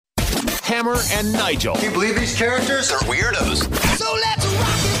Hammer and Nigel. Can you believe these characters are weirdos? So let's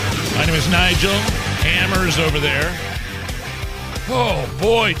rock it. My name is Nigel. Hammer's over there. Oh,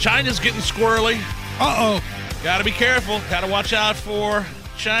 boy. China's getting squirrely. Uh-oh. Got to be careful. Got to watch out for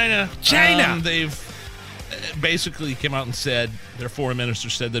China. They've basically came out and said, their foreign minister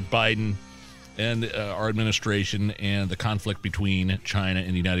said that Biden and our administration and the conflict between China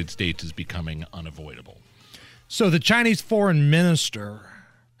and the United States is becoming unavoidable. So the Chinese foreign minister,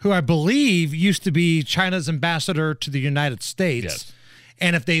 who I believe used to be China's ambassador to the United States, Yes.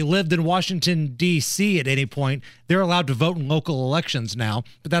 and if they lived in Washington, D.C. at any point, they're allowed to vote in local elections now,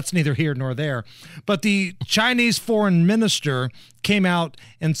 but that's neither here nor there. But the Chinese foreign minister came out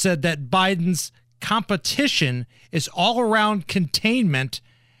and said that Biden's competition is all around containment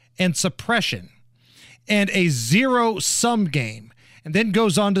and suppression and a zero-sum game. And then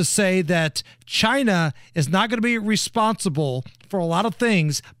goes on to say that China is not going to be responsible for a lot of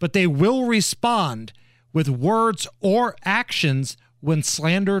things, but they will respond with words or actions when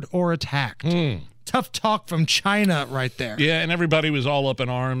slandered or attacked. Tough talk from China right there. Yeah, and everybody was all up in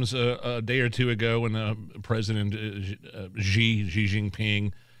arms a day or two ago when President Xi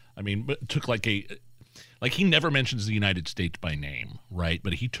Jinping, took like he never mentions the United States by name, right?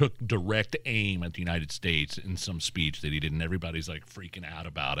 But he took direct aim at the United States in some speech that he did, and everybody's like freaking out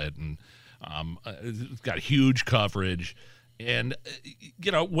about it, and it's got huge coverage. And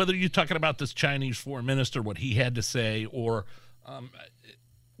whether you're talking about this Chinese foreign minister, what he had to say, or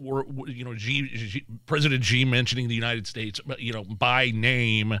President Xi mentioning the United States, by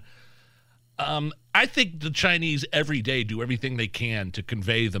name. I think the Chinese every day do everything they can to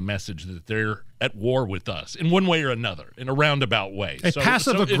convey the message that they're at war with us in one way or another, in a roundabout way. A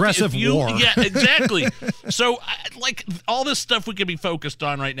passive-aggressive war. Yeah, exactly. So, all this stuff we can be focused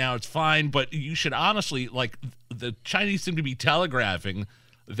on right now, it's fine, but you should honestly, the Chinese seem to be telegraphing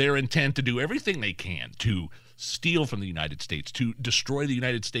their intent to do everything they can to steal from the United States, to destroy the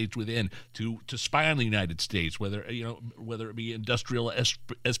United States within, to spy on the United States, whether it be industrial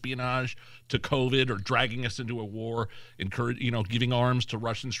espionage to COVID or dragging us into a war, giving arms to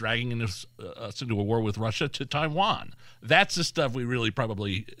Russians, dragging us into a war with Russia, to Taiwan. That's the stuff we really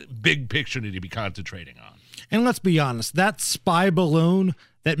probably, big picture, need to be concentrating on. And let's be honest, that spy balloon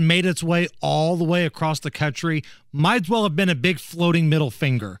that made its way all the way across the country might as well have been a big floating middle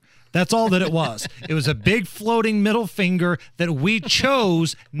finger. That's all that it was. It was a big floating middle finger that we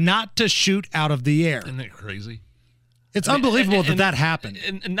chose not to shoot out of the air. Isn't that crazy? It's unbelievable that happened.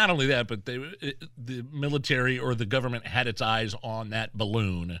 And not only that, but the military or the government had its eyes on that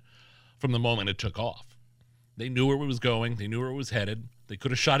balloon from the moment it took off. They knew where it was going. They knew where it was headed. They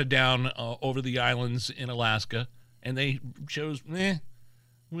could have shot it down over the islands in Alaska, and they chose, we're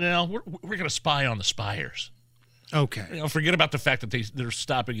going to spy on the spiers. Okay. Forget about the fact that they're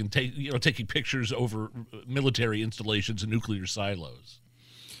stopping and taking pictures over military installations and nuclear silos.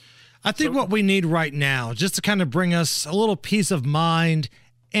 I think what we need right now, just to kind of bring us a little peace of mind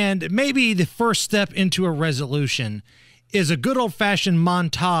and maybe the first step into a resolution, is a good old-fashioned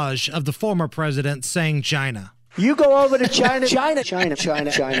montage of the former president saying China. You go over to China, China, China, China,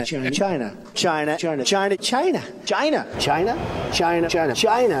 China, China, China, China, China, China, China, China, China, China, China,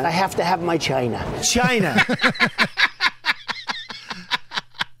 China. I have to have my China. China.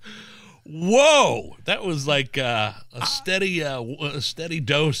 Whoa, that was like a steady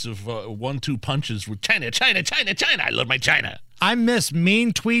dose of 1-2 punches with China, China, China, China. I love my China. I miss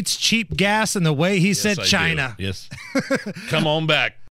mean tweets, cheap gas, and the way he said China. Yes. Come on back.